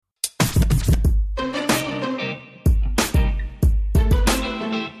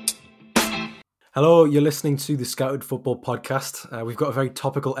Hello, you're listening to the Scouted Football Podcast. We've got a very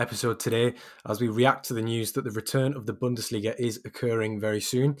topical episode today as we react to the news that the return of the Bundesliga is occurring very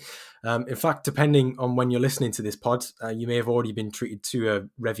soon. In fact, depending on when you're listening to this pod, you may have already been treated to a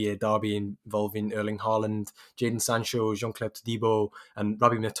Revier derby involving Erling Haaland, Jadon Sancho, Jean-Claude Todibo and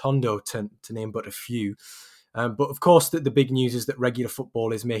Rabbi Matondo, to name but a few. But of course, the big news is that regular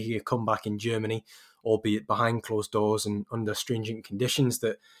football is making a comeback in Germany, albeit behind closed doors and under stringent conditions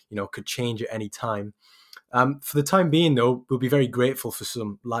that could change at any time. For the time being, though, we'll be very grateful for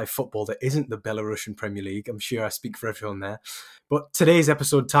some live football that isn't the Belarusian Premier League. I'm sure I speak for everyone there. But today's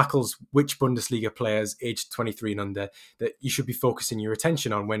episode tackles which Bundesliga players aged 23 and under that you should be focusing your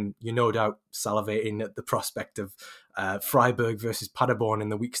attention on when you're no doubt salivating at the prospect of Freiburg versus Paderborn in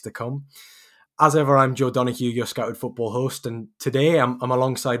the weeks to come. As ever, I'm Joe Donoghue, your Scouted Football host, and today I'm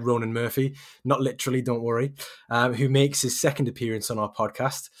alongside Ronan Murphy, not literally, don't worry, who makes his second appearance on our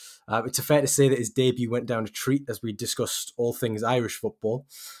podcast. It's fair to say that his debut went down a treat as we discussed all things Irish football,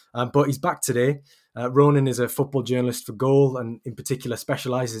 but he's back today. Ronan is a football journalist for Goal and in particular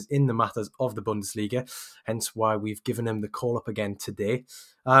specialises in the matters of the Bundesliga, hence why we've given him the call up again today.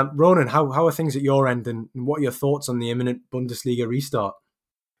 Ronan, how are things at your end and what are your thoughts on the imminent Bundesliga restart?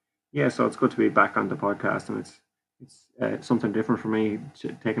 Yeah, so it's good to be back on the podcast, and it's something different for me,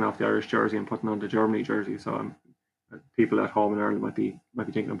 taking off the Irish jersey and putting on the Germany jersey. So people at home in Ireland might be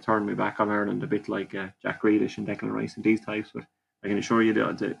thinking I'm turning me back on Ireland, a bit like Jack Grealish and Declan Rice and these types. But I can assure you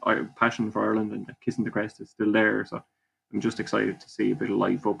that the passion for Ireland and the kissing the crest is still there. So I'm just excited to see a bit of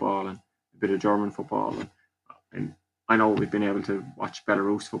live football and a bit of German football. And I know we've been able to watch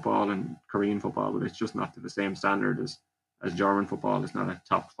Belarus football and Korean football, but it's just not to the same standard as German football. Is not a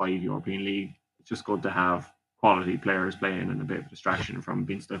top 5 European league. It's just good to have quality players playing and a bit of distraction from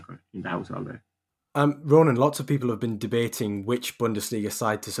being stuck in the house all day. Ronan, lots of people have been debating which Bundesliga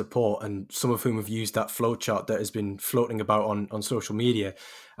side to support, and some of whom have used that flowchart that has been floating about on social media.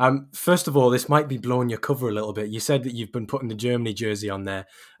 First of all, this might be blowing your cover a little bit. You said that you've been putting the Germany jersey on there,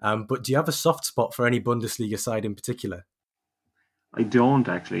 but do you have a soft spot for any Bundesliga side in particular? I don't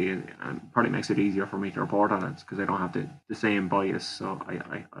actually, and probably makes it easier for me to report on it because I don't have the same bias. So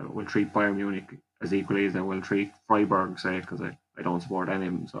I will treat Bayern Munich as equally as I will treat Freiburg, say, because I don't support any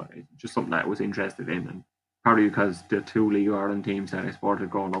of them. So it's just something that I was interested in. And probably because the two League of Ireland teams that I supported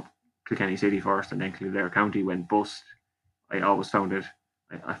growing up, Kilkenny City first and then Kildare County, went bust, I always found it,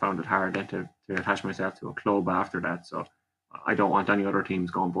 I found it hard then to attach myself to a club after that. So I don't want any other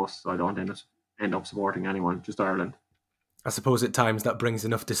teams going bust. So I don't end up supporting anyone, just Ireland. I suppose at times that brings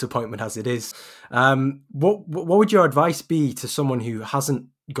enough disappointment as it is. What would your advice be to someone who hasn't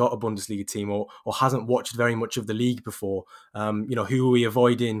got a Bundesliga team or hasn't watched very much of the league before? Who are we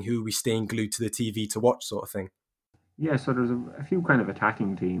avoiding? Who are we staying glued to the TV to watch, sort of thing? Yeah, so there's a few kind of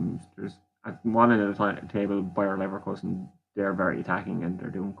attacking teams. There's at one end of the table, Bayer Leverkusen. They're very attacking and they're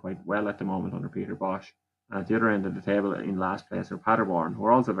doing quite well at the moment under Peter Bosch. And at the other end of the table, in last place, are Paderborn, who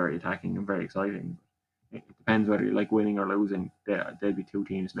are also very attacking and very exciting. It depends whether you like winning or losing. There'll be two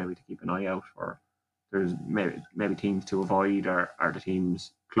teams maybe to keep an eye out for. There's maybe teams to avoid are the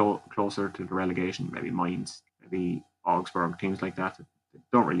teams closer to the relegation, maybe Mainz, maybe Augsburg, teams like that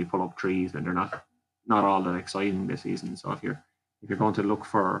don't really pull up trees and they're not all that exciting this season. So if you're going to look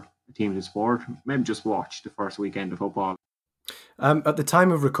for a team to support, maybe just watch the first weekend of football. At the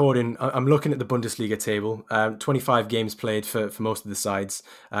time of recording, I'm looking at the Bundesliga table. 25 games played for most of the sides,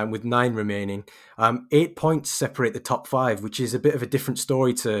 with 9 remaining. 8 points separate the top 5, which is a bit of a different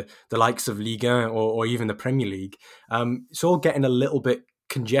story to the likes of Ligue 1 or even the Premier League. It's all getting a little bit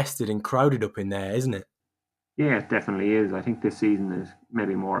congested and crowded up in there, isn't it? Yeah, it definitely is. I think this season is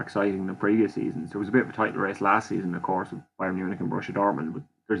maybe more exciting than previous seasons. There was a bit of a title race last season, of course, with Bayern Munich and Borussia Dortmund, but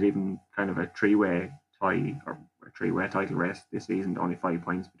there's even kind of a three-way tie or a three-way title race this season. Only 5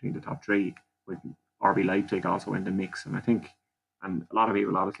 points between the top three, with RB Leipzig also in the mix. And a lot of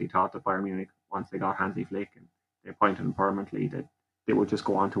people obviously thought that Bayern Munich, once they got Hansi Flick and they appointed him permanently, that they would just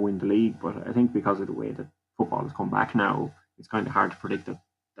go on to win the league. But I think because of the way that football has come back now, it's kind of hard to predict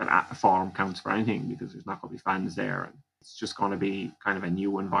that form counts for anything because there's not going to be fans there. And it's just going to be kind of a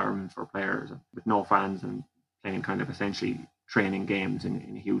new environment for players with no fans and playing kind of essentially training games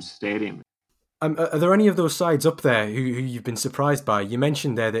in a huge stadium. Are there any of those sides up there who you've been surprised by? You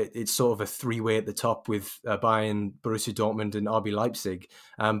mentioned there that it's sort of a three-way at the top with Bayern, Borussia Dortmund, and RB Leipzig.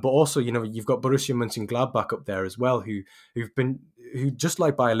 But also, you've got Borussia Mönchengladbach up there as well, who just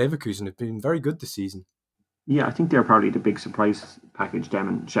like Bayer Leverkusen have been very good this season. Yeah, I think they're probably the big surprise package. Them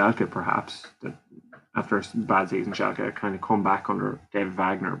and Schalke, perhaps, that after a bad season, Schalke kind of come back under David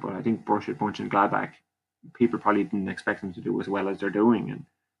Wagner. But I think Borussia Mönchengladbach, people probably didn't expect them to do as well as they're doing. And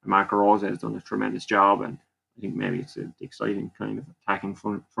Marco Rose has done a tremendous job, and I think maybe it's the exciting kind of attacking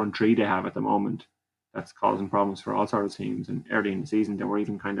front three they have at the moment that's causing problems for all sorts of teams. And early in the season, they were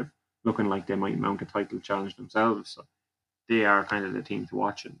even kind of looking like they might mount a title challenge themselves. So they are kind of the team to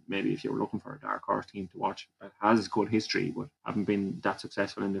watch. And maybe if you're looking for a dark horse team to watch that has good history but haven't been that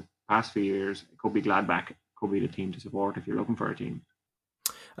successful in the past few years, it could be Gladbach. It could be the team to support if you're looking for a team.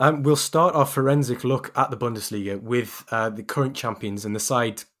 We'll start our forensic look at the Bundesliga with the current champions and the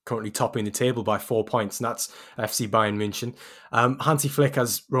side currently topping the table by 4 points, and that's FC Bayern München. Hansi Flick,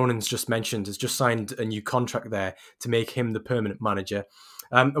 as Ronan's just mentioned, has just signed a new contract there to make him the permanent manager.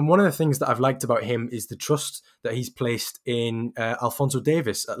 And one of the things that I've liked about him is the trust that he's placed in Alphonso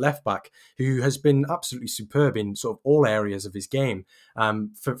Davies at left back, who has been absolutely superb in sort of all areas of his game.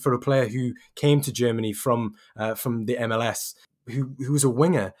 For a player who came to Germany from the MLS, who was a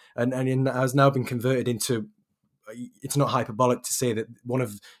winger and has now been converted into, it's not hyperbolic to say that, one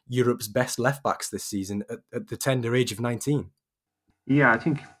of Europe's best left backs this season at the tender age of 19. Yeah, I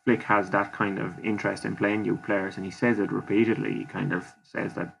think Flick has that kind of interest in playing new players, and he says it repeatedly. He kind of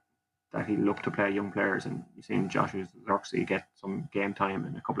says that he looked to play young players, and you've seen Joshua Zirkzee get some game time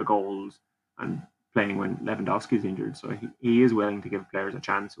and a couple of goals, and playing when Lewandowski's injured. So he is willing to give players a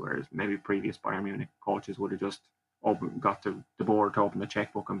chance, whereas maybe previous Bayern Munich coaches would have just got to the board to open the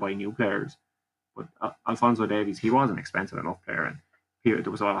checkbook and buy new players. But Alphonso Davies, he was an expensive enough player, and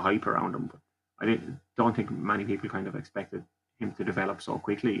there was a lot of hype around him. But don't think many people kind of expected him to develop so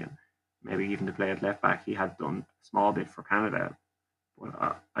quickly, and maybe even to play at left back. He had done a small bit for Canada,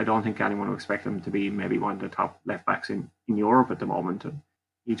 but I don't think anyone would expect him to be maybe one of the top left backs in Europe at the moment. And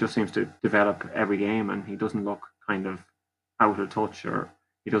he just seems to develop every game, and he doesn't look kind of out of touch, or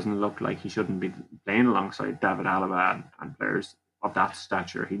he doesn't look like he shouldn't be playing alongside David Alaba and players of that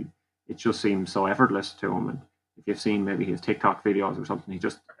stature. It just seems so effortless to him. And if you've seen maybe his TikTok videos or something, he's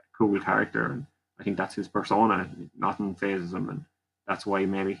just a cool character, and I think that's his persona. Nothing phases him, and that's why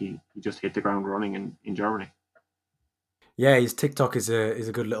maybe he just hit the ground running in Germany. Yeah, his TikTok is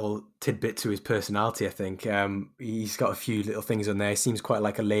a good little tidbit to his personality, I think. He's got a few little things on there. He seems quite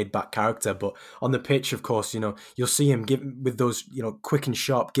like a laid back character, but on the pitch, of course, you'll see him with those, quick and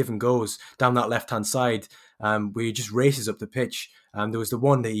sharp give and goes down that left hand side, where he just races up the pitch. There was the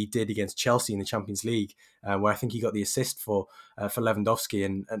one that he did against Chelsea in the Champions League, where I think he got the assist for Lewandowski,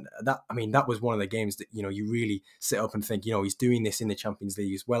 and that was one of the games that you really sit up and think, he's doing this in the Champions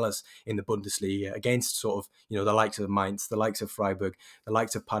League as well as in the Bundesliga against sort of the likes of Mainz, the likes of Freiburg, the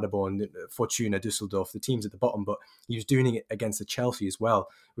likes of Paderborn, Fortuna Düsseldorf, the teams at the bottom, but he was doing it against the Chelsea as well,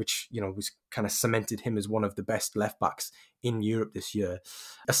 which was kind of cemented him as one of the best left backs in Europe this year.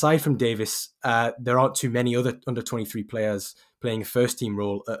 Aside from Davis, there aren't too many other under 23 players playing a first team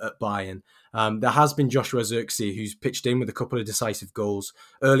role at Bayern. There has been Joshua Zirkzee, who's pitched in with a couple of decisive goals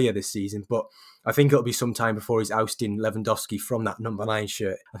earlier this season, but I think it'll be some time before he's ousting Lewandowski from that number 9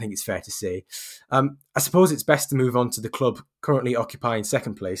 shirt, I think it's fair to say. I suppose it's best to move on to the club currently occupying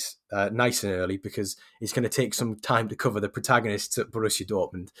second place nice and early, because it's going to take some time to cover the protagonists at Borussia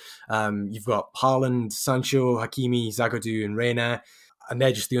Dortmund. You've got Haaland, Sancho, Hakimi, Zagadou and Reina, and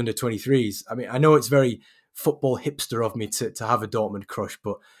they're just the under 23s. I mean, I know it's very football hipster of me to have a Dortmund crush,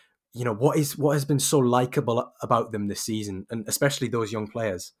 but what has been so likable about them this season, and especially those young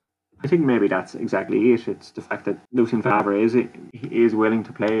players? I think maybe that's exactly it. It's the fact that Lucien Favre is willing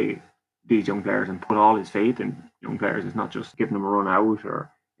to play these young players and put all his faith in young players. It's not just giving them a run out,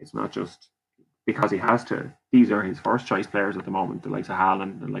 or it's not just because he has to. These are his first choice players at the moment, the likes of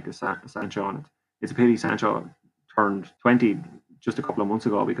Haaland and like Sancho. And it's a pity Sancho turned 20 just a couple of months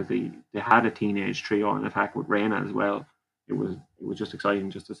ago, because they had a teenage trio in attack with Reina as well. It was just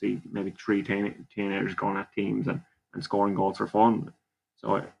exciting just to see maybe three teenagers going at teams and scoring goals for fun.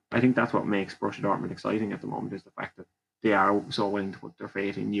 So I think that's what makes Borussia Dortmund exciting at the moment, is the fact that they are so willing to put their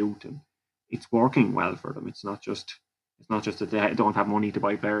faith in youth, and it's working well for them. It's not just that they don't have money to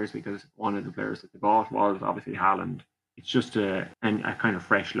buy players, because one of the players that they bought was obviously Haaland. It's just a kind of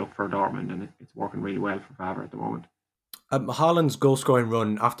fresh look for Dortmund, and it's working really well for Favre at the moment. Haaland's goal-scoring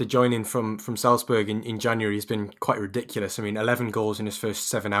run after joining from Salzburg in January has been quite ridiculous. I mean, 11 goals in his first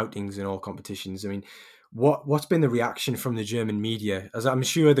 7 outings in all competitions. I mean, what's been the reaction from the German media? As I'm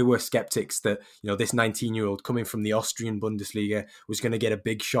sure there were skeptics that this 19-year-old coming from the Austrian Bundesliga was going to get a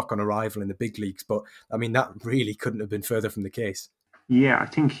big shock on arrival in the big leagues, but I mean that really couldn't have been further from the case. Yeah, I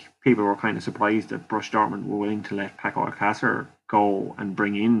think people were kind of surprised that Borussia Dortmund were willing to let Paco Alcácer go and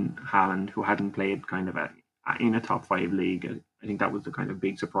bring in Haaland, who hadn't played kind of in a top 5 league. I think that was the kind of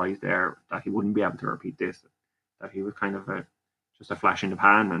big surprise there, that he wouldn't be able to repeat this, that he was kind of just a flash in the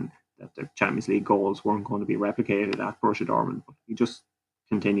pan, and that the Champions League goals weren't going to be replicated at Borussia Dortmund. But he just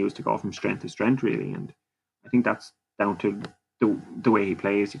continues to go from strength to strength, really. And I think that's down to the way he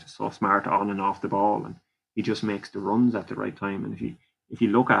plays. He's just so smart on and off the ball, and he just makes the runs at the right time. And if you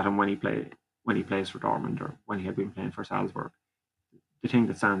look at him when he plays for Dortmund or when he had been playing for Salzburg, the thing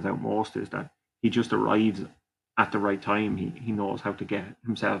that stands out most is that he just arrives at the right time. He knows how to get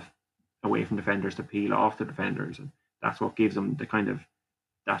himself away from defenders to peel off the defenders, and that's what gives him the kind of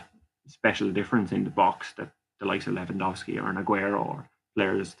that special difference in the box that the likes of Lewandowski or Aguero or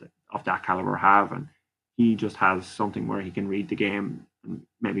players of that caliber have. And he just has something where he can read the game, and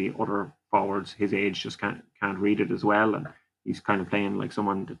maybe other forwards his age just can't read it as well. And he's kind of playing like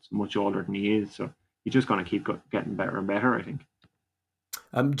someone that's much older than he is. So he's just going to keep getting better and better, I think.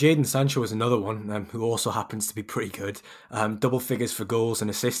 Jadon Sancho is another one who also happens to be pretty good. Double figures for goals and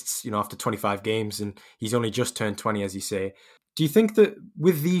assists, after 25 games, and he's only just turned 20, as you say. Do you think that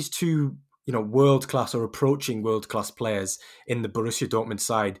with these two, world-class or approaching world-class players in the Borussia Dortmund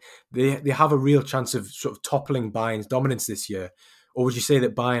side, they have a real chance of sort of toppling Bayern's dominance this year? Or would you say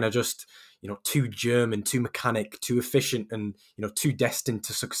that Bayern are just, too German, too mechanic, too efficient, and, too destined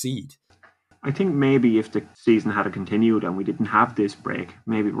to succeed? I think maybe if the season had continued and we didn't have this break,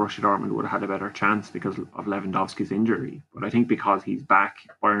 maybe Borussia Dortmund would have had a better chance because of Lewandowski's injury. But I think because he's back,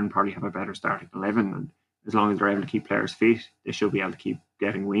 Bayern probably have a better starting 11. And as long as they're able to keep players fit, they should be able to keep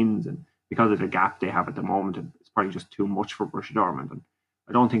getting wins. And because of the gap they have at the moment, it's probably just too much for Borussia Dortmund. And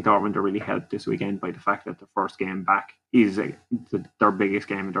I don't think Dortmund are really helped this weekend by the fact that the first game back is their biggest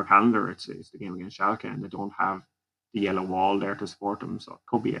game in their calendar. It's the game against Schalke, and they don't have the yellow wall there to support them. So it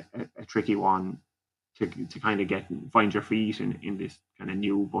could be a tricky one to kind of find your feet in this kind of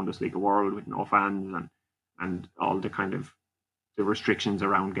new Bundesliga world with no fans and all the kind of the restrictions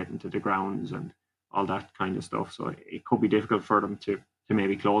around getting to the grounds and all that kind of stuff. So it could be difficult for them to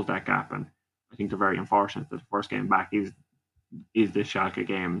maybe close that gap. And I think they're very unfortunate that the first game back is the Schalke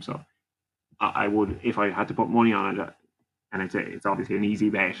game. So I would, if I had to put money on it, and it's obviously an easy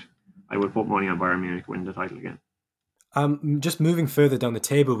bet, I would put money on Bayern Munich to win the title again. Just moving further down the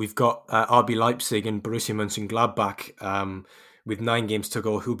table, we've got RB Leipzig and Borussia Mönchengladbach with 9 games to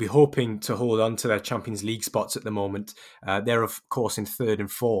go, who'll be hoping to hold on to their Champions League spots at the moment. They're, of course, in 3rd and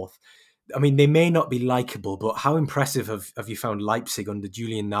 4th. I mean, they may not be likeable, but how impressive have you found Leipzig under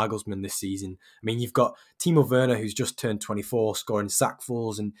Julian Nagelsmann this season? I mean, you've got Timo Werner, who's just turned 24, scoring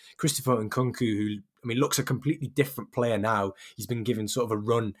sackfuls, and Christopher Nkunku, who, looks a completely different player now. He's been given sort of a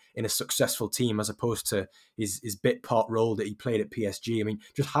run in a successful team as opposed to his bit part role that he played at PSG. I mean,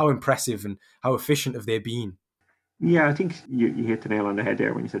 just how impressive and how efficient have they been? Yeah, I think you hit the nail on the head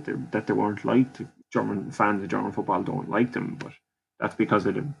there when you said that they weren't liked. German fans of German football don't like them, but that's because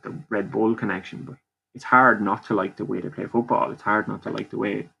of the Red Bull connection. But it's hard not to like the way they play football. It's hard not to like the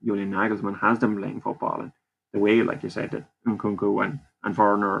way Julian Nagelsmann has them playing football, and the way, like you said, that Nkunku and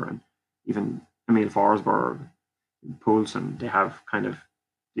Werner and even Emil Forsberg, Poulsen, they have kind of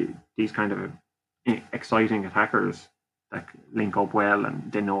these kind of exciting attackers that link up well,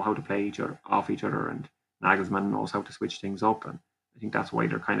 and they know how to play off each other, and Nagelsmann knows how to switch things up. And I think that's why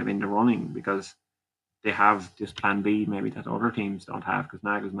they're kind of in the running, because they have this plan B maybe that other teams don't have, because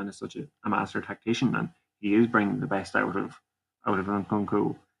Nagelsmann is such a master tactician, and he is bringing the best out of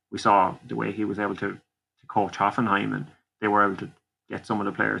Nkunku. We saw the way he was able to coach Hoffenheim, and they were able to get some of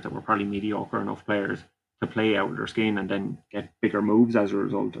the players that were probably mediocre enough players to play out of their skin and then get bigger moves as a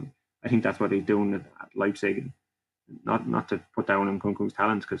result. And I think that's what he's doing at Leipzig. Not to put down Nkunku's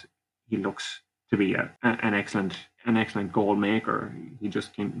talents, because he looks to be an excellent goal maker. He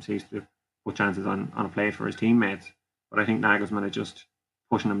just seems to put chances on a play for his teammates. But I think Nagelsmann is just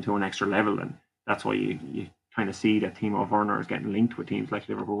pushing him to an extra level, and that's why you kind of see that Timo Werner is getting linked with teams like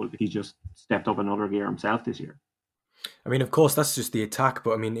Liverpool. He's just stepped up another gear himself this year. I mean, of course, that's just the attack,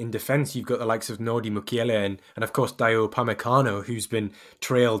 but I mean, in defence, you've got the likes of Nordi Mukiele and of course, Dayo Upamecano, who's been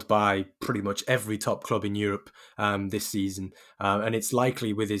trailed by pretty much every top club in Europe this season. And it's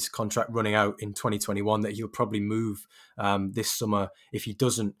likely with his contract running out in 2021 that he'll probably move this summer if he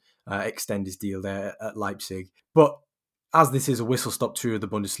doesn't extend his deal there at Leipzig. But as this is a whistle-stop tour of the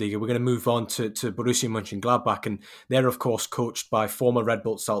Bundesliga, we're going to move on to Borussia Mönchengladbach, and they're, of course, coached by former Red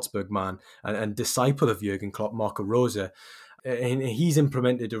Bull Salzburg man and disciple of Jurgen Klopp, Marco Rose. And he's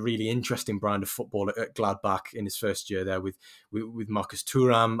implemented a really interesting brand of football at Gladbach in his first year there with Marcus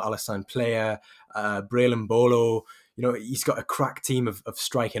Thuram, Alassane Plea, Brelin Bolo. He's got a crack team of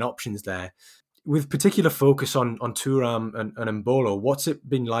striking options there. With particular focus on Thuram and Mbolo, what's it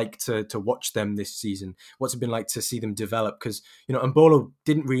been like to watch them this season? What's it been like to see them develop? Because, Mbolo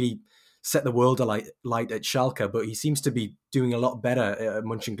didn't really set the world alight at Schalke, but he seems to be doing a lot better at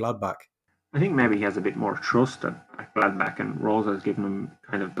Mönchengladbach. I think maybe he has a bit more trust at Gladbach, and Rosa has given him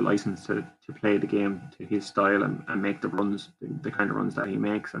kind of the license to play the game to his style and make the runs, the kind of runs that he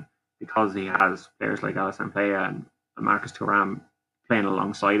makes. And because he has players like Alassane Playa and Marcus Thuram playing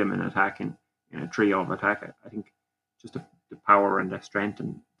alongside him in attack in a trio of attack, I think just the power and the strength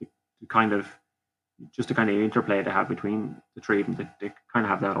and the kind of just the kind of interplay they have between the three of them, they kind of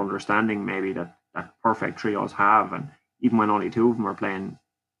have that understanding maybe that perfect trios have. And even when only two of them are playing,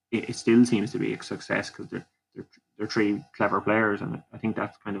 it still seems to be a success because they're three clever players, and I think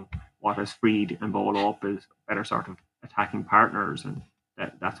that's kind of what has freed Embolo up is better sort of attacking partners, and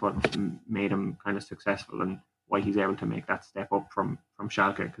that's what made him kind of successful and why he's able to make that step up from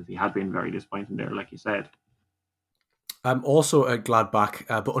Schalke, because he had been very disappointing there, like you said. Also at Gladbach,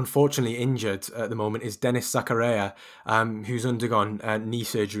 but unfortunately injured at the moment, is Dennis Zakaria, who's undergone knee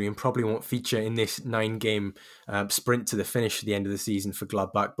surgery and probably won't feature in this 9-game sprint to the finish at the end of the season for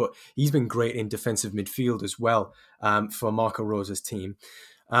Gladbach. But he's been great in defensive midfield as well for Marco Rosa's team.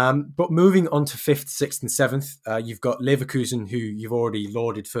 But moving on to 5th, 6th and 7th, you've got Leverkusen, who you've already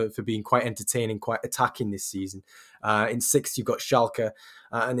lauded for being quite entertaining, quite attacking this season. In 6th, you've got Schalke,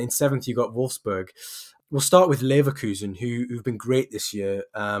 and in 7th, you've got Wolfsburg. We'll start with Leverkusen, who've been great this year,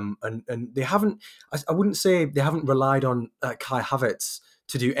 and they haven't. I wouldn't say they haven't relied on Kai Havertz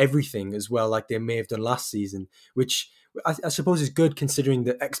to do everything as well, like they may have done last season, which I suppose is good considering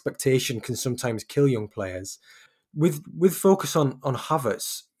that expectation can sometimes kill young players. With focus on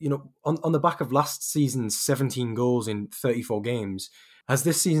Havertz, on the back of last season's 17 goals in 34 games, has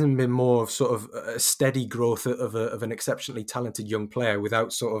this season been more of sort of a steady growth of an exceptionally talented young player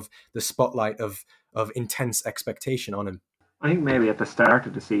without sort of the spotlight of intense expectation on him? I think maybe at the start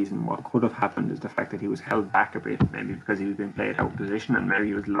of the season, what could have happened is the fact that he was held back a bit, maybe because he was being played out of position, and maybe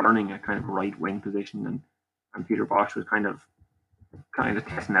he was learning a kind of right wing position, and Peter Bosch was kind of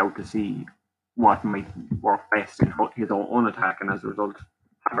testing out to see what might work best in his own attack, and as a result,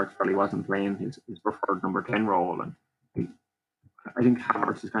 Havertz probably wasn't playing his preferred number 10 role, and he, I think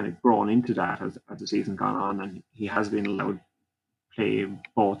Havertz has kind of grown into that as the season's gone on, and he has been allowed to play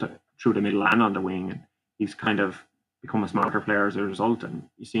both through the middle and on the wing, and he's kind of become a smarter player as a result, and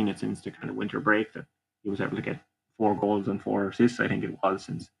you've seen it since the kind of winter break that he was able to get 4 goals and 4 assists, I think it was,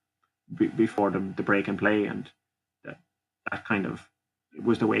 since before the break and play, and that kind of it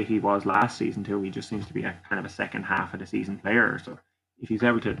was the way he was last season too. He just seems to be a kind of a second half of the season player. So if he's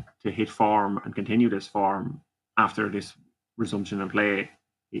able to hit form and continue this form after this resumption of play,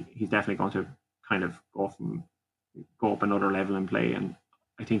 he's definitely going to kind of go up another level in play. And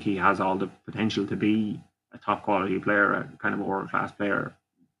I think he has all the potential to be a top quality player, a kind of a world class player,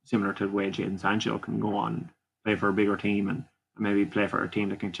 similar to the way Jadon Sancho can go on and play for a bigger team and maybe play for a team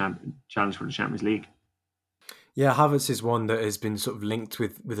that can challenge for the Champions League. Yeah, Havertz is one that has been sort of linked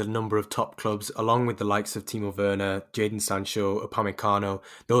with a number of top clubs, along with the likes of Timo Werner, Jadon Sancho, Upamecano,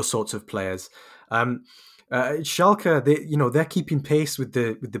 those sorts of players. Schalke, they're keeping pace with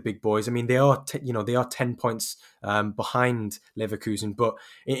the big boys. I mean, they are 10 points behind Leverkusen, but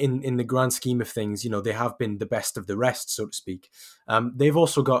in the grand scheme of things, they have been the best of the rest, so to speak. They've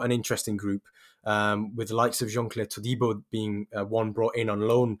also got an interesting group. With the likes of Jean-Claude Todibo being one brought in on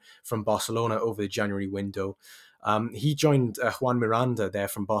loan from Barcelona over the January window. He joined Juan Miranda there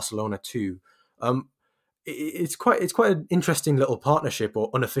from Barcelona too. It's quite an interesting little partnership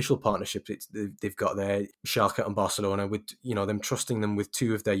or unofficial partnership they've got there, Schalke and Barcelona, with them trusting them with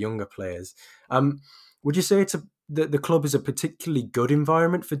two of their younger players. Would you say the club is a particularly good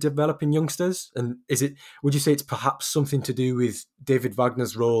environment for developing youngsters? And would you say it's perhaps something to do with David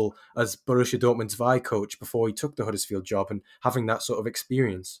Wagner's role as Borussia Dortmund's VI coach before he took the Huddersfield job and having that sort of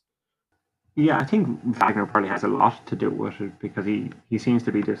experience? Yeah, I think Wagner probably has a lot to do with it because he seems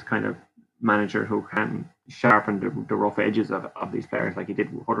to be this kind of manager who can sharpen the rough edges of these players, like he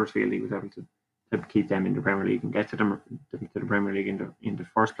did with Huddersfield. He was able to keep them in the Premier League and get to the Premier League in the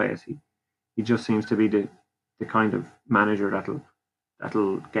first place. He just seems to be the kind of manager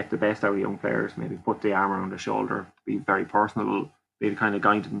that'll get the best out of young players, maybe put the arm around the shoulder, be very personal, be the kind of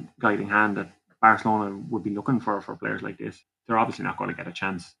guiding hand that Barcelona would be looking for players like this. They're obviously not going to get a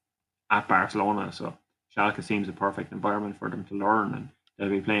chance at Barcelona, so Schalke seems a perfect environment for them to learn, and they'll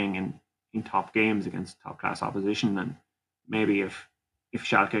be playing in top games against top class opposition. And maybe if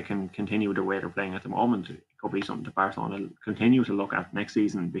Schalke can continue the way they're playing at the moment, it could be something that Barcelona continue to look at next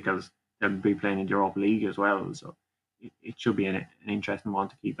season because they'll be playing in the Europa League as well. So it should be an interesting one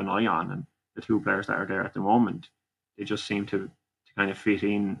to keep an eye on. And the two players that are there at the moment, they just seem to kind of fit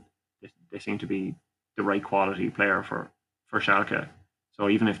in. They seem to be the right quality player for Schalke. So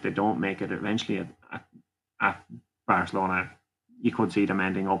even if they don't make it eventually at Barcelona, you could see them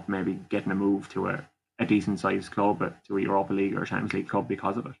ending up maybe getting a move to a decent sized club, to a Europa League or Champions League club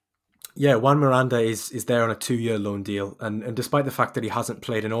because of it. Yeah, Juan Miranda is there on a 2-year loan deal, and despite the fact that he hasn't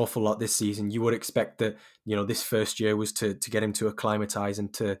played an awful lot this season, you would expect that this first year was to get him to acclimatise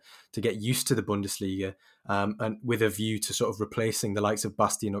and to get used to the Bundesliga, and with a view to sort of replacing the likes of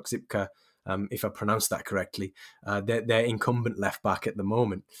Bastian Oksipka, if I pronounced that correctly, their incumbent left back at the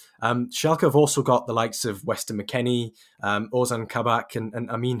moment. Schalke have also got the likes of Weston McKennie, Ozan Kabak, and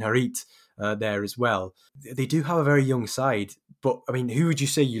Amin Harit there as well. They do have a very young side, but I mean, who would you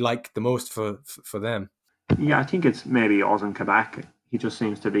say you like the most for them? Yeah, I think it's maybe Ozan Kabak. He just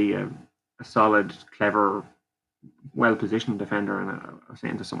seems to be a solid, clever, well positioned defender. And I was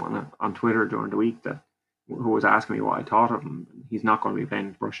saying to someone on Twitter during the week that who was asking me what I thought of him. He's not going to be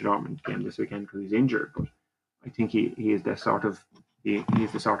playing Borussia Dortmund game this weekend because he's injured, but I think he is the sort of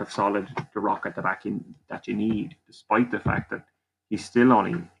he's the sort of solid the rock at the back that you need, despite the fact that he's still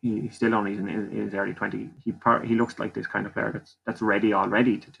only in his early 20s. He looks like this kind of player that's ready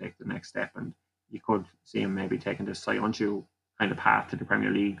already to take the next step, and you could see him maybe taking this Sancho kind of path to the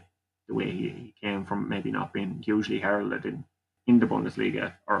Premier League, the way he came from maybe not being hugely heralded in the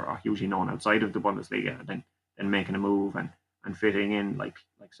Bundesliga or hugely known outside of the Bundesliga, and then making a move and fitting in like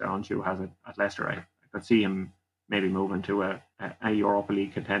Sancho has at Leicester. I could see him maybe moving to a Europa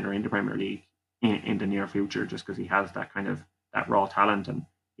League contender in the Premier League in the near future, just because he has that kind of that raw talent, and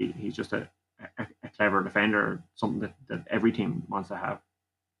he's just a clever defender, something that every team wants to have.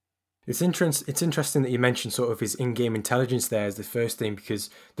 It's interesting that you mentioned sort of his in-game intelligence there as the first thing, because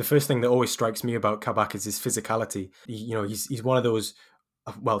the first thing that always strikes me about Kabak is his physicality. He's one of those.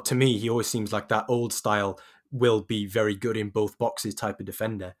 Well, to me, he always seems like that old style will be very good in both boxes type of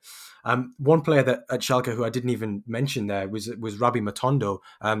defender. One player that at Schalke who I didn't even mention there was Rabbi Matondo,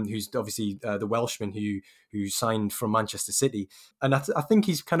 who's obviously the Welshman who signed from Manchester City, and I think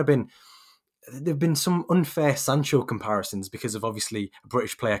he's kind of been. There've been some unfair Sancho comparisons because of obviously a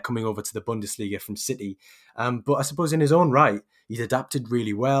British player coming over to the Bundesliga from City. But I suppose in his own right, he's adapted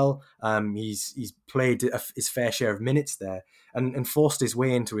really well. He's played his fair share of minutes there and forced his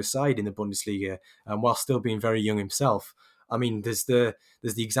way into his side in the Bundesliga, while still being very young himself. I mean, there's the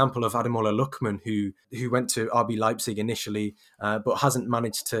example of Ademola Lookman who went to RB Leipzig initially, but hasn't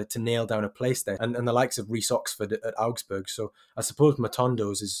managed to nail down a place there, and the likes of Reece Oxford at Augsburg. So I suppose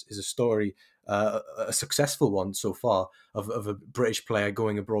Matondo's is a story, a successful one so far of a British player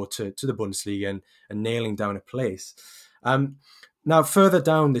going abroad to the Bundesliga and nailing down a place. Now, further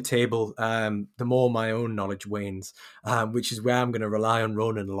down the table, the more my own knowledge wanes, which is where I'm going to rely on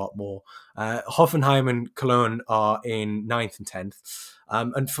Ronan a lot more. Hoffenheim and Cologne are in 9th and 10th.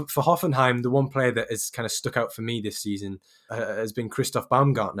 And for Hoffenheim, the one player that has kind of stuck out for me this season has been Christoph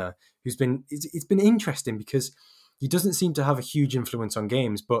Baumgartner, who's been, it's been interesting because he doesn't seem to have a huge influence on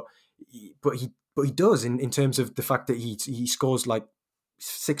games, but he does in terms of the fact that he scores like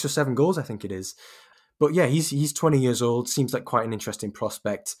 6 or 7 goals, I think it is. But yeah, he's 20 years old. Seems like quite an interesting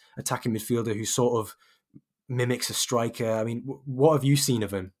prospect, attacking midfielder who sort of mimics a striker. I mean, what have you seen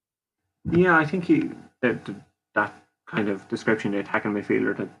of him? Yeah, I think that kind of description, the attacking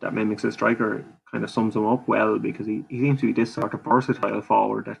midfielder that mimics a striker, kind of sums him up well, because he seems to be this sort of versatile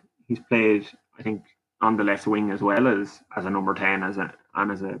forward that he's played, I think, on the left wing as well as a number 10 as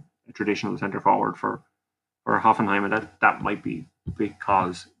a traditional centre forward for Hoffenheim, and that might be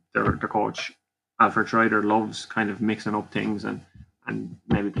because their coach Alfred Schreider loves kind of mixing up things and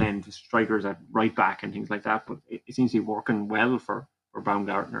maybe playing the strikers at right back and things like that. But it seems to be working well for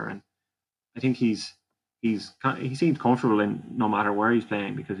Baumgartner, and I think he seems comfortable in no matter where he's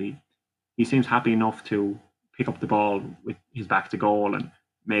playing, because he seems happy enough to pick up the ball with his back to goal and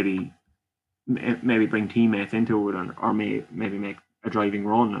maybe bring teammates into it, or maybe make a driving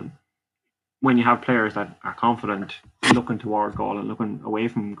run. And when you have players that are confident looking towards goal and looking away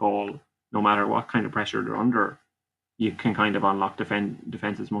from goal, no matter what kind of pressure they're under, you can kind of unlock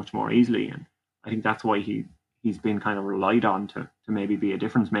defenses much more easily. And I think that's why he's been kind of relied on to maybe be a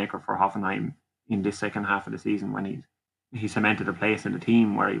difference maker for Hoffenheim in this second half of the season, when he cemented a place in the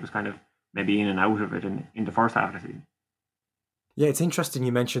team where he was kind of maybe in and out of it in the first half of the season. Yeah, it's interesting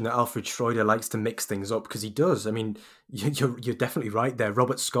you mentioned that Alfred Schroeder likes to mix things up, because he does. I mean, you're definitely right there.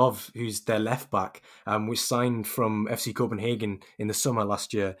 Robert Skov, who's their left back, was signed from FC Copenhagen in the summer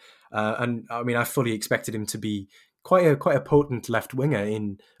last year, and I mean, I fully expected him to be quite a potent left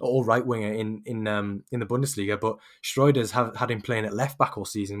winger or right winger in the Bundesliga, but Schroeder's had him playing at left back all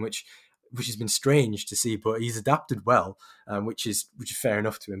season, which which has been strange to see. But he's adapted well, which is fair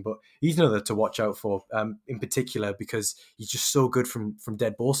enough to him. But he's another to watch out for, in particular, because he's just so good from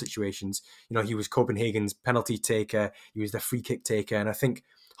dead ball situations. He was Copenhagen's penalty taker, he was their free kick taker, and I think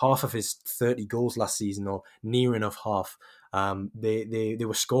half of his 30 goals last season, or near enough half, they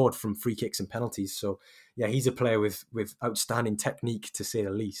were scored from free kicks and penalties. So yeah, he's a player with outstanding technique, to say the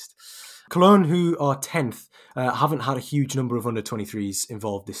least. Cologne, who are 10th, haven't had a huge number of under-23s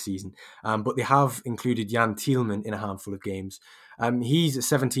involved this season, but they have included Jan Thielmann in a handful of games. He's a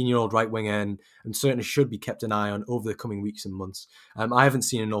 17-year-old right winger and certainly should be kept an eye on over the coming weeks and months. I haven't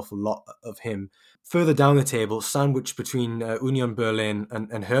seen an awful lot of him. Further down the table, sandwiched between Union Berlin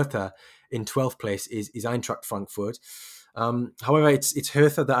and Hertha in 12th place is Eintracht Frankfurt. However, it's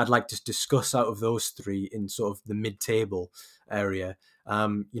Hertha that I'd like to discuss out of those three in sort of the mid-table area.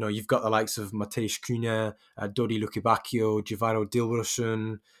 You've got the likes of Matej Kühne, Dodi Lukebakio, Javaro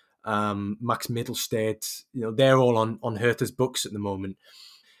Dilrosun, Max Mittelstadt. They're all on Hertha's books at the moment.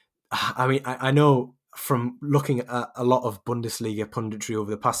 I mean, I know from looking at a lot of Bundesliga punditry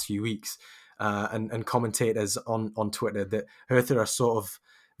over the past few weeks and commentators on Twitter that Hertha are sort of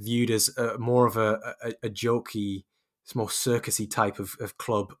viewed as more of a jokey, more circusy type of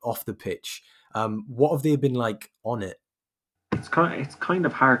club off the pitch. What have they been like on it? It's kind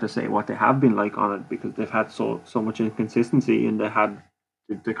of hard to say what they have been like on it, because they've had so much inconsistency, and they had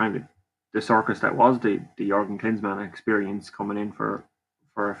the kind of the circus that was the Jurgen Klinsmann experience coming in for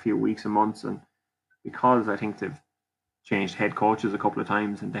a few weeks and months. And because I think they've changed head coaches a couple of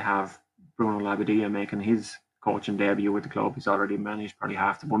times, and they have Bruno Labbadia making his coaching debut with the club. He's already managed probably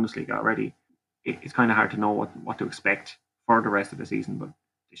half the Bundesliga already. It's kind of hard to know what to expect for the rest of the season, but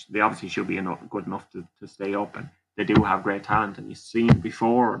they obviously should be good enough to stay up, and they do have great talent. And you've seen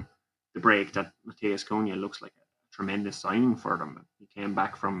before the break that Matheus Cunha looks like a tremendous signing for them. He came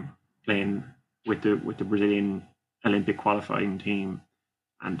back from playing with the Brazilian Olympic qualifying team,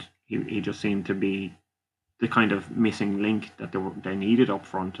 and he just seemed to be the kind of missing link that they needed up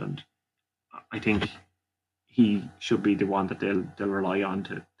front. And I think he should be the one that they'll rely on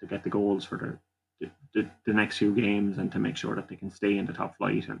to get the goals for the next few games, and to make sure that they can stay in the top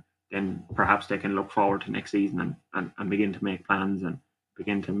flight. And then perhaps they can look forward to next season and begin to make plans and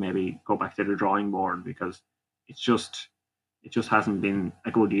begin to maybe go back to the drawing board, because it just hasn't been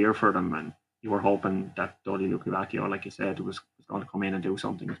a good year for them. And you were hoping that Dodi Lukebakio, like you said, was going to come in and do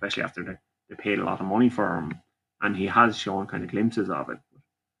something, especially after they paid a lot of money for him, and he has shown kind of glimpses of it. But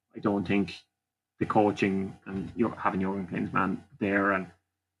I don't think the coaching and having Jurgen Klinsmann there and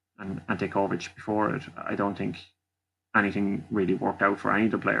Tekovic before it, I don't think anything really worked out for any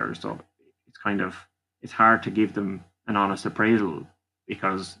of the players. So it's hard to give them an honest appraisal,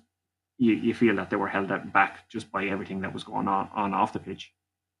 because you feel that they were held back just by everything that was going on off the pitch.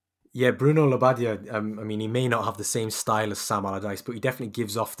 Yeah, Bruno Labbadia, I mean, he may not have the same style as Sam Allardyce, but he definitely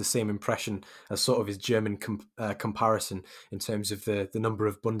gives off the same impression as sort of his German comparison in terms of the number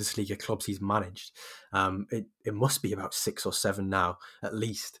of Bundesliga clubs he's managed. It must be about 6 or 7 now, at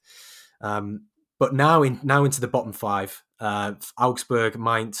least. But now into the bottom 5, Augsburg,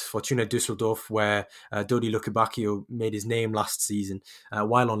 Mainz, Fortuna Düsseldorf, where Dodi Lukebakio made his name last season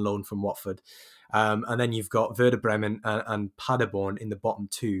while on loan from Watford. And then you've got Werder Bremen and Paderborn in the bottom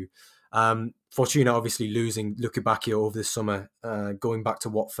 2. Fortuna obviously losing Lukebakio over the summer, going back to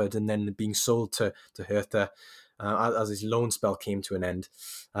Watford, and then being sold to Hertha as his loan spell came to an end.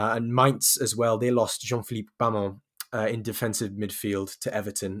 And Mainz as well, they lost Jean-Philippe Bamon in defensive midfield to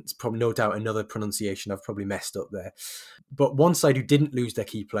Everton. It's probably no doubt another pronunciation I've probably messed up there. But one side who didn't lose their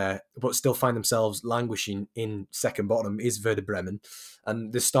key player but still find themselves languishing in second bottom is Werder Bremen.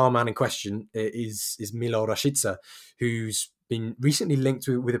 And the star man in question is Milo Rashica, who's been recently linked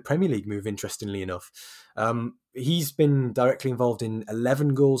with a Premier League move, interestingly enough. He's been directly involved in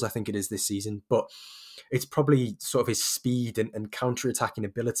 11 goals, I think it is, this season, but it's probably sort of his speed and counter-attacking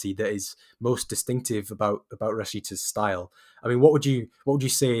ability that is most distinctive about Rashica's style. I mean, what would you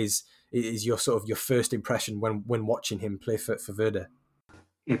say is your sort of your first impression when watching him play for Werder?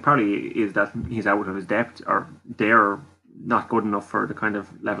 It probably is that he's out of his depth, or they're not good enough for the kind of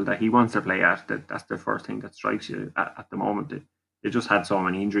level that he wants to play at. That's the first thing that strikes you at the moment. They just had so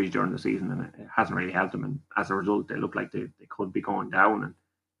many injuries during the season, and it hasn't really helped them. And as a result, they look like they could be going down. And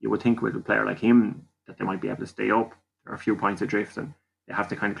you would think with a player like him that they might be able to stay up. There are a few points adrift, and they have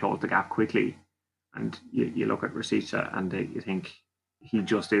to kind of close the gap quickly. And you look at Rashica, and you think he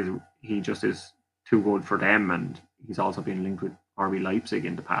just is too good for them. And he's also been linked with RB Leipzig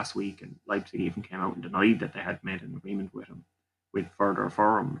in the past week, and Leipzig even came out and denied that they had made an agreement with him, with further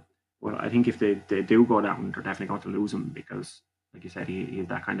for him. Well, I think if they do go down, they're definitely going to lose him, because like you said, he has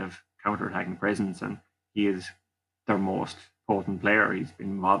that kind of counter-attacking presence, and he is their most potent player. He's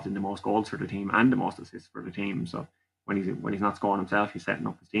been involved in the most goals for the team and the most assists for the team. So when he's not scoring himself, he's setting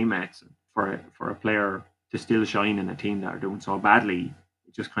up his teammates. For a player to still shine in a team that are doing so badly,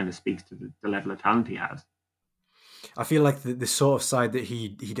 it just kind of speaks to the level of talent he has. I feel like the sort of side that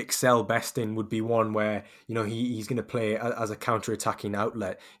he'd excel best in would be one where, you know, he's going to play as a counter-attacking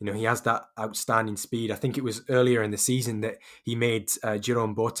outlet. You know, he has that outstanding speed. I think it was earlier in the season that he made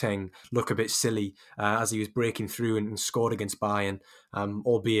Jerome Boateng look a bit silly as he was breaking through and scored against Bayern,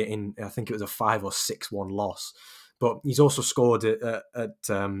 albeit in, I think it was a 5 or 6-1 loss. But he's also scored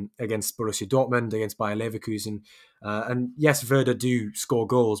against Borussia Dortmund, against Bayer Leverkusen. And yes, Werder do score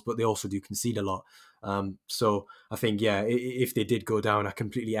goals, but they also do concede a lot. So I think, yeah, if they did go down, I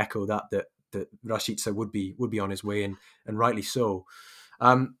completely echo that Rashica would be on his way, and rightly so.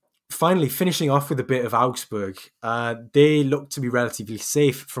 Um, Finally, finishing off with a bit of Augsburg, they look to be relatively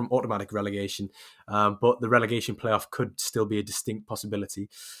safe from automatic relegation, but the relegation playoff could still be a distinct possibility.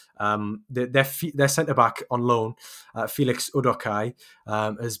 Their centre back on loan, Felix Uduokhai,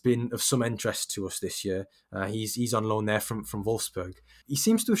 has been of some interest to us this year. He's on loan there from Wolfsburg. He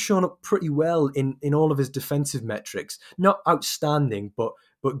seems to have shown up pretty well in all of his defensive metrics. Not outstanding, but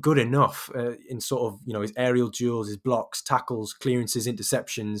good enough in sort of, you know, his aerial duels, his blocks, tackles, clearances,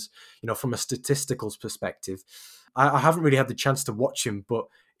 interceptions. You know, from a statistical perspective, I haven't really had the chance to watch him, but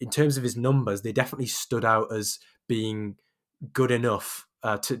in terms of his numbers, they definitely stood out as being good enough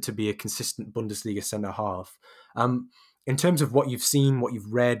to be a consistent Bundesliga centre half. In terms of what you've seen, what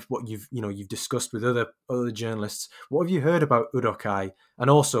you've read, what you've discussed with other journalists, what have you heard about Uduokhai? And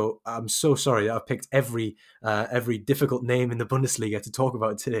also, I'm so sorry that I've picked every difficult name in the Bundesliga to talk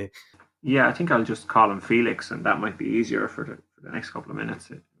about today. Yeah, I think I'll just call him Felix, and that might be easier for the next couple of minutes.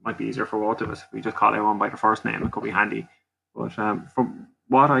 It might be easier for both of us if we just call everyone by the first name. It could be handy. But from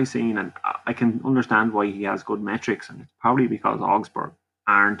what I've seen, and I can understand why he has good metrics, and it's probably because Augsburg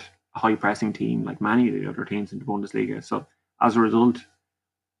aren't a high pressing team like many of the other teams in the Bundesliga. So as a result,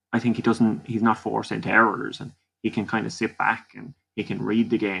 I think he's not forced into errors, and he can kind of sit back and he can read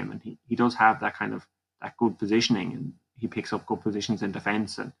the game, and he does have that kind of that good positioning, and he picks up good positions in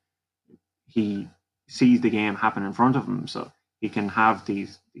defence, and he sees the game happen in front of him, so he can have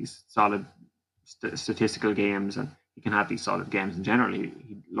these solid statistical games, and he can have these solid games in general.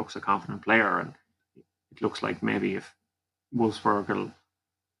 He looks a confident player, and it looks like maybe if Wolfsburg will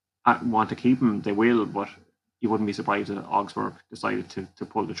want to keep him, they will. But you wouldn't be surprised if Augsburg decided to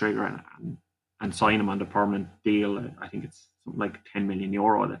pull the trigger and sign him on the permanent deal. I think it's something like €10 million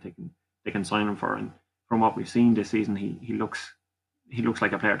that they can sign him for. And from what we've seen this season, he looks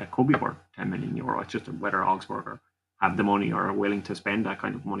like a player that could be worth €10 million. It's just whether Augsburg have the money or are willing to spend that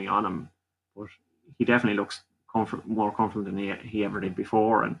kind of money on him. But he definitely looks more comfortable than he ever did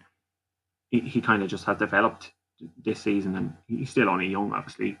before, and he kind of just has developed this season. And he's still only young,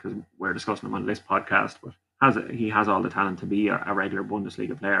 obviously, because we're discussing him on this podcast. But he has all the talent to be a regular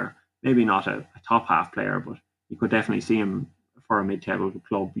Bundesliga player. Maybe not a top half player, but you could definitely see him for a mid-table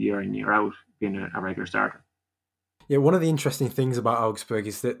club year in year out being a regular starter. Yeah, one of the interesting things about Augsburg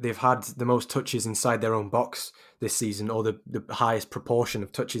is that they've had the most touches inside their own box this season, or the highest proportion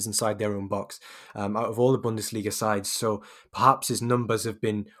of touches inside their own box out of all the Bundesliga sides. So perhaps his numbers have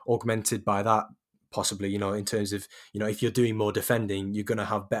been augmented by that, possibly, you know, in terms of, you know, if you're doing more defending, you're going to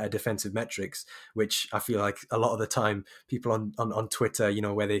have better defensive metrics, which I feel like a lot of the time people on Twitter, you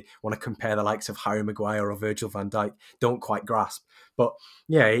know, where they want to compare the likes of Harry Maguire or Virgil van Dijk, don't quite grasp. But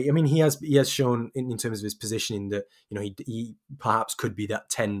yeah, I mean, he has shown in terms of his positioning that, you know, he perhaps could be that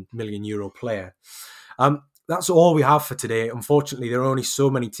 €10 million player. That's all we have for today. Unfortunately, there are only so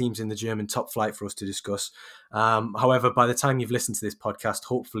many teams in the German top flight for us to discuss. However, by the time you've listened to this podcast,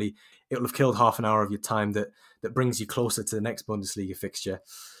 hopefully it'll have killed half an hour of your time that brings you closer to the next Bundesliga fixture.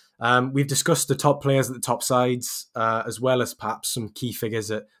 We've discussed the top players at the top sides, as well as perhaps some key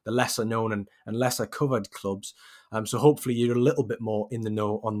figures at the lesser known and lesser covered clubs. So hopefully you're a little bit more in the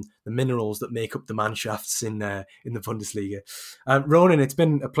know on the minerals that make up the mannschafts in the Bundesliga. Ronan, it's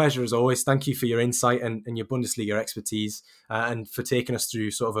been a pleasure as always. Thank you for your insight and your Bundesliga expertise, and for taking us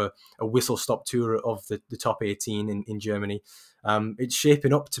through sort of a whistle-stop tour of the top 18 in Germany. It's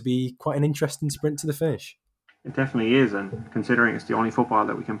shaping up to be quite an interesting sprint to the finish. It definitely is, and considering it's the only football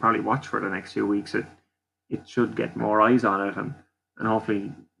that we can probably watch for the next few weeks, it should get more eyes on it, and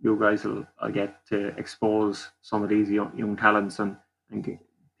hopefully you guys will get to expose some of these young talents, and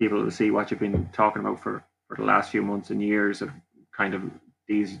people will see what you've been talking about for the last few months and years of kind of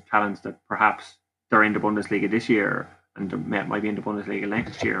these talents that perhaps they're in the Bundesliga this year and might be in the Bundesliga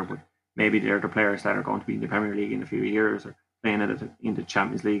next year, but maybe they're the players that are going to be in the Premier League in a few years, or playing it in the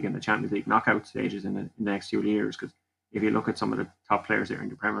Champions League and the Champions League knockout stages in the next few years. Because if you look at some of the top players there in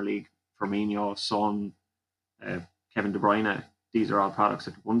the Premier League, Firmino, Son, Kevin De Bruyne, these are all products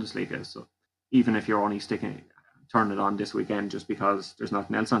of the Bundesliga. So even if you're only turning it on this weekend just because there's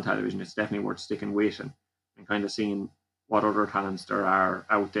nothing else on television, it's definitely worth sticking with and kind of seeing what other talents there are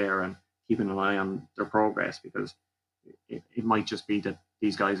out there and keeping an eye on their progress, because it might just be that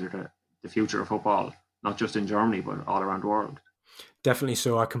these guys are the future of football, not just in Germany, but all around the world. Definitely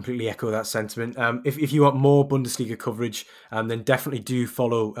so. I completely echo that sentiment. If you want more Bundesliga coverage, then definitely do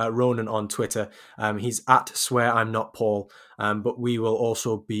follow Ronan on Twitter. He's at Swear I'm Not Paul. But we will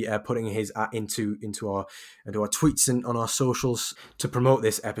also be putting his into our tweets and on our socials to promote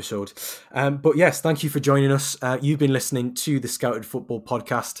this episode. But yes, thank you for joining us. You've been listening to the Scouted Football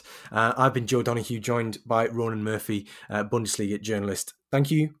Podcast. I've been Joe Donoghue, joined by Ronan Murphy, Bundesliga journalist. Thank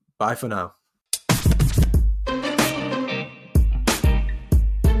you. Bye for now.